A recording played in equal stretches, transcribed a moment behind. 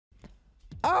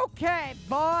Okay,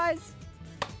 boys.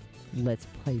 Let's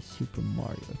play Super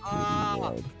Mario 3D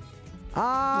World.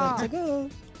 Let's go.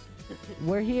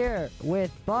 We're here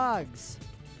with Bugs,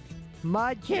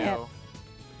 Mudkip,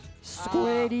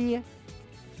 Squiddy.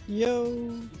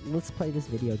 Yo. Let's play this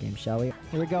video game, shall we?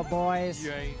 Here we go, boys.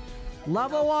 Yay.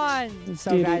 Level 1.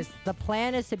 So, guys, the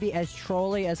plan is to be as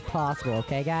trolly as possible,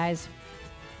 okay, guys?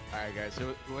 Alright, guys.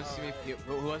 So who wants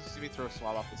to see me throw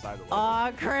Swab off the side of the level?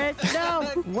 Aw, Chris, no!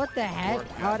 What the heck?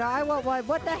 Oh, no, I want one.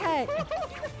 What the heck?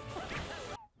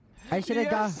 I should have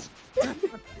done.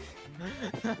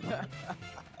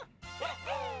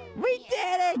 We did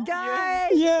it,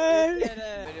 guys! Yay!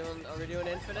 Are we doing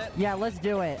infinite? Yeah, let's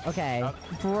do it. Okay.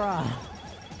 Bruh.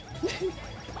 You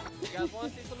guys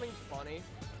want to see something funny?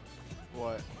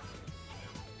 What?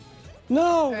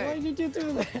 No! Hey. Why did you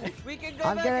do that? We can go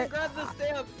back and grab the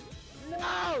stamp!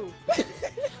 No!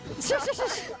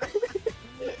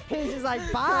 He's just like,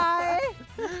 bye!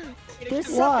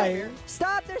 Why?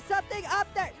 Stop! There's something up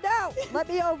there! No! Let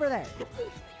me over there!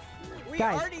 We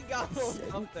Guys, already got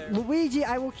one up there. Luigi,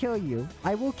 I will kill you.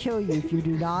 I will kill you if you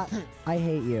do not. I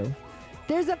hate you.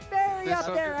 There's a fairy up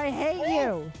there! I hate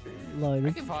you! Look,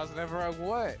 I can pause whenever I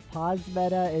want. pause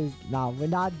meta is... No, we're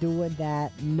not doing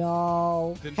that.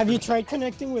 No. Have you tried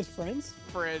connecting with friends?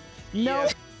 Friend? No. Yeah,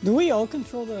 Do we all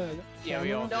control the yeah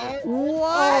we all do. No.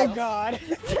 What? Oh god.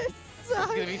 This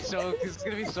sucks. It's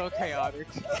gonna be so chaotic.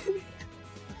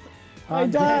 I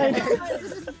I'm died.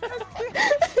 dead.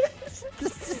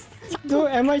 Dude,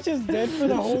 am I just dead for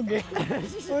the whole game?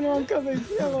 Oh no, I'm coming.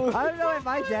 Hello. I don't know if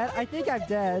I'm dead. I think I'm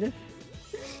dead.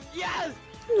 Yes!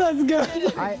 Let's go.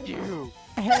 Thank you.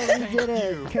 Hey, we did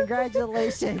it. you.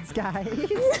 Congratulations, guys.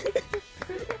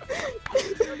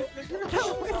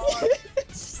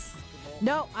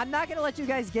 No, I'm not gonna let you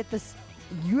guys get this.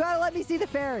 You gotta let me see the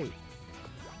fairy.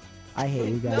 I hate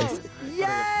you guys.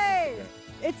 Yay!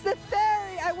 It's the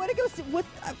fairy! I want to go see what?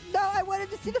 No, I wanted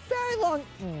to see the fairy long.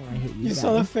 Oh, I hate you You guys.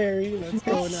 saw the fairy. Let's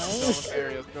go So now. let's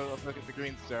go. Let's look at the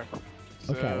green star.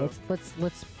 So, Okay,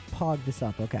 let's pog this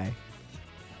up. Okay.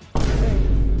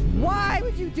 Why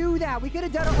would you do that? We could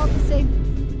have done it all the same.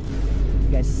 You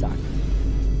guys suck.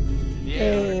 Yeah.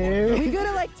 Hey. We could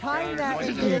have like timed that.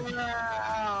 And did it.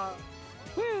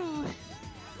 Woo!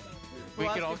 We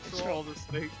can all control this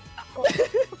thing.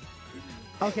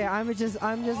 Okay, I'm just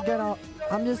gonna. We can all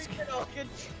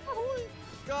control it.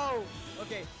 Go!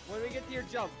 Okay, when we get to your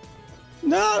jump.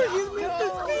 No, you missed the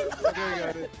speed. Okay, we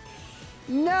got it.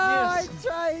 No, Yes. I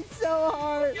tried so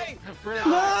hard. Hey! We're No,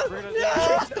 gonna we're gonna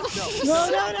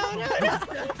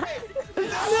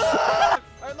No.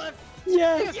 Our left!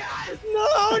 Yes. Yes!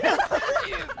 No, no.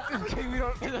 Okay, we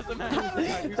don't. It doesn't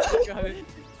matter. We still got it.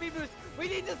 Speed boost! We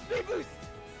need the speed boost!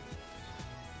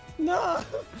 No.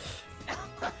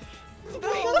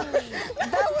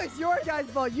 That was your guys'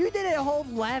 fault. You didn't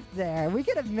hold left there. We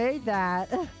could have made that.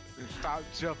 Stop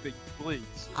jumping,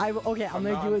 please. Okay, I'll I'm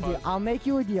make not you a deal. buzzing. I'll make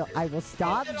you a deal. I will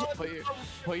stop.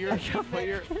 Put your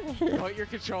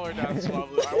controller down,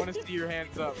 Swablu. I want to see your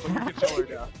hands up. Put your controller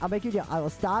down. I'll make you a deal. I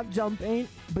will stop jumping,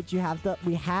 but you have to.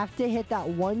 We have to hit that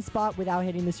one spot without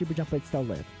hitting the super jump, but still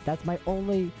live. That's my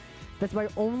only. That's my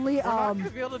only. We're not gonna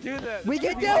be able to do that. We It's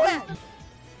can do gonna be it.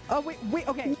 Oh wait.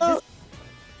 Okay. No.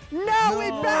 No, we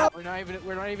bounced. We're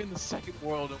not even in the second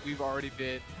world, and we've already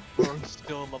been. We're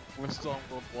still in world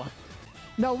 1.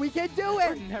 No, we can do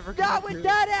We're it. never gonna Not do with it.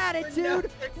 that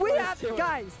attitude. We close have to it.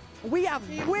 guys. We have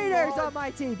winners on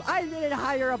my team. I didn't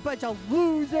hire a bunch of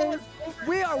losers.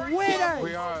 We are winners.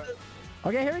 We are.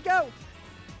 Okay, here we go.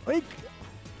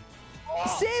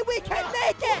 See, we can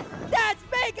make it. That's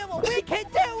makeable. We can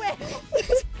do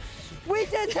it. We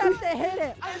just have to hit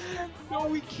it. No,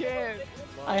 we can't.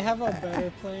 I have a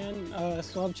better plan.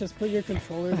 Swab, just put your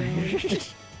controller down.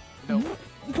 No.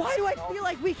 Why do I feel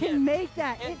like we can make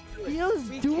that? It feels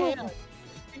We doable. can't.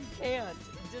 We can't.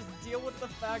 Just deal with the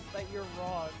fact that you're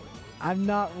wrong. I'm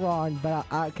not wrong, but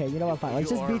okay, you know what? Fine.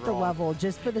 Let's You just are beat the wrong. level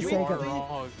just for the You sake are of.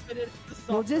 wrong.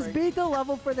 We'll just beat the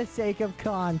level for the sake of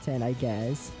content, I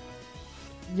guess.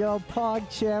 Yo, Pog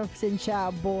champs and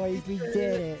chat boys, we did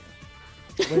it.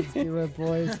 Let's do it,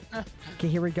 boys. Okay,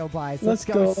 here we go, boys. Let's Let's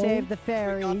go. save the We got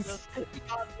fairies. this. We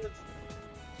got this.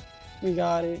 We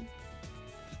got it.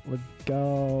 Let's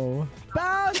go.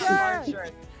 Bowser! Sure.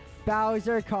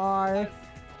 Bowser car.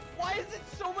 Why is it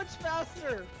so much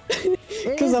faster? It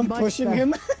Because is I'm much pushing better.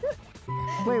 him.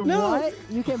 Wait, No. what?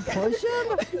 You can push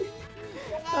him?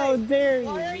 How dare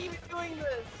Why are you? you doing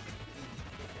this?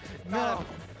 No.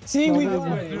 See, No, we no, got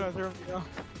no, it. No.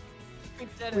 We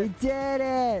did We it. did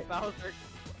it! Bowser.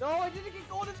 No, I didn't get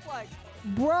golden flag.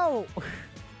 Bro!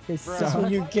 This That's sucks.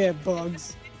 what you get,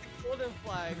 Bugs. golden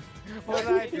flag. What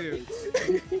did I do?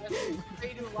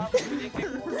 They do lava, we didn't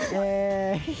get golden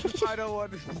flag. Hey. I don't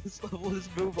want this level. Let's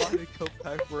move on and come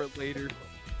back for it later.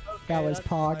 That was that's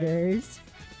fine. poggers.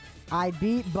 I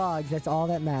beat bugs. That's all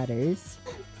that matters.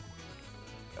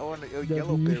 I want a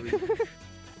yellow berry.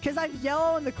 Because I'm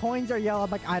yellow and the coins are yellow. I'm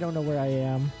like, I don't know where I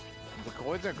am. The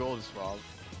coins are gold as well.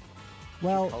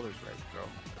 Well, Colors right,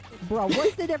 bro. bro,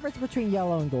 what's the difference between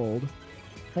yellow and gold?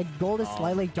 Like, gold is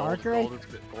slightly darker. Gold is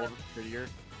prettier.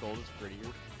 Gold is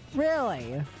prettier.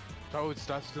 Really? Oh, it's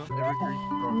not still evergreen.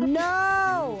 Bro.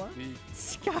 No! You will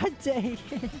see. God dang it.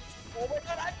 Oh my god,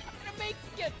 I'm not gonna make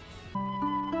it!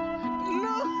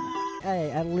 No!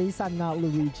 Hey, at least I'm not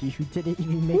Luigi, who didn't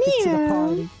even make it to the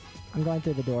party. I'm going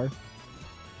through the door.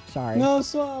 Sorry. No,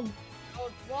 Swab. Oh,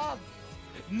 Swab!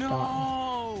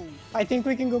 No! I think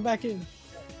we can go back in.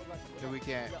 No, we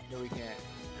can't. No, we can't.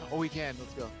 Oh, we can.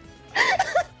 Let's go.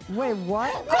 Wait,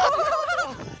 what?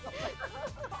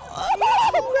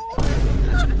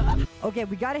 Okay,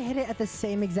 we gotta hit it at the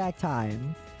same exact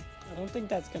time. I don't think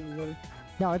that's gonna work.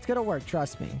 No, it's gonna work,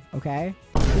 trust me, okay?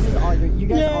 This is all you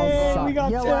guys Yay, all suck. we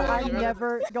got You know what? 10. I'm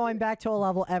never going back to a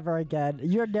level ever again.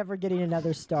 You're never getting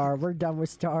another star. We're done with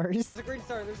stars. There's a green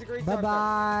star, there's a green star.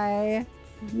 Bye-bye.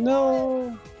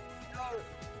 No.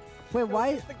 Wait,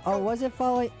 why? Oh, was it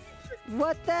following?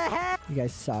 What the heck? You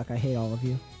guys suck. I hate all of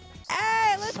you.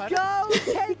 Hey, let's go!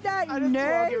 Take that, I didn't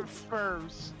plug it nerd!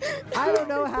 first. I don't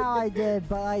know how I did,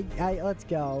 but I let's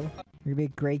go. You're gonna be a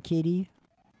great kitty.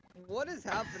 What is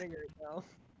happening right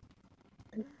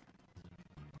now?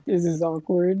 This is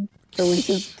awkward. Can we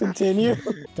just continue?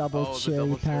 Double Oh, the cherry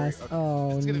double cherry. pass. Okay.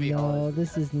 Oh It's gonna be no, hard.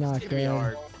 this is not It's gonna be good.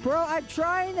 hard. Bro, I'm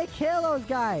trying to kill those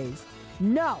guys.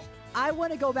 No, I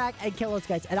want to go back and kill those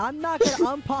guys, and I'm not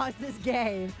gonna unpause this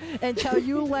game until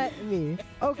you let me.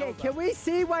 Okay, can we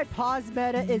see why pause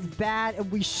meta is bad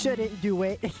and we shouldn't do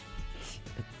it?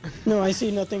 No, I see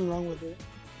nothing wrong with it.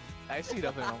 I see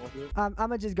nothing wrong with it. I'm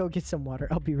gonna just go get some water.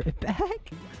 I'll be right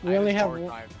back. We only have one.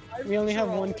 one. We only have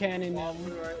one cannon now.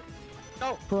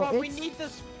 No, Bro, bro, we it's- need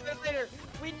this later.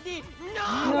 We need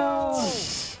No.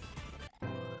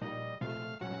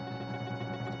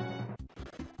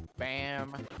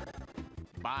 Bam.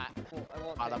 Bye. Oh, I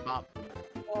want Bada that. bop.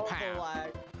 Oh, Pow. the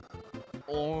lag.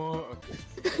 Oh.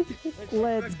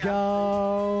 Let's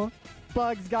go.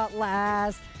 Bugs got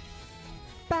last.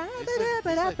 This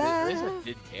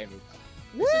did damage.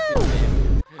 Woo!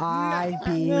 I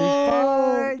beat No.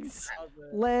 Bugs.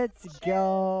 Let's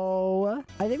go.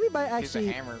 I think we might Here's a actually.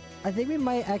 hammer. I think we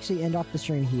might actually end off the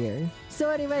stream here. So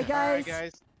anyway, guys.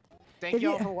 Alright, guys. Thank if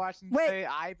you all you- for watching wait. today.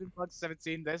 I've been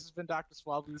Bug17. This has been Dr.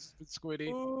 Swablu. This has been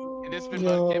Squiddy. And this has been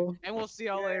No. Bug and we'll see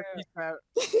y'all later. Yeah.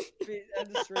 Peace out. End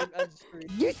the stream, end the stream.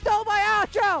 You stole my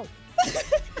outro.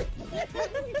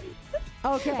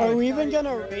 Okay. Are we even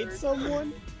gonna raid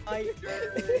someone?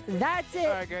 That's it.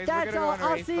 Alright, guys, we're That's gonna go all. on a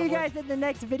I'll raid see you somewhere. guys in the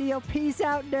next video. Peace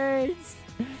out, nerds.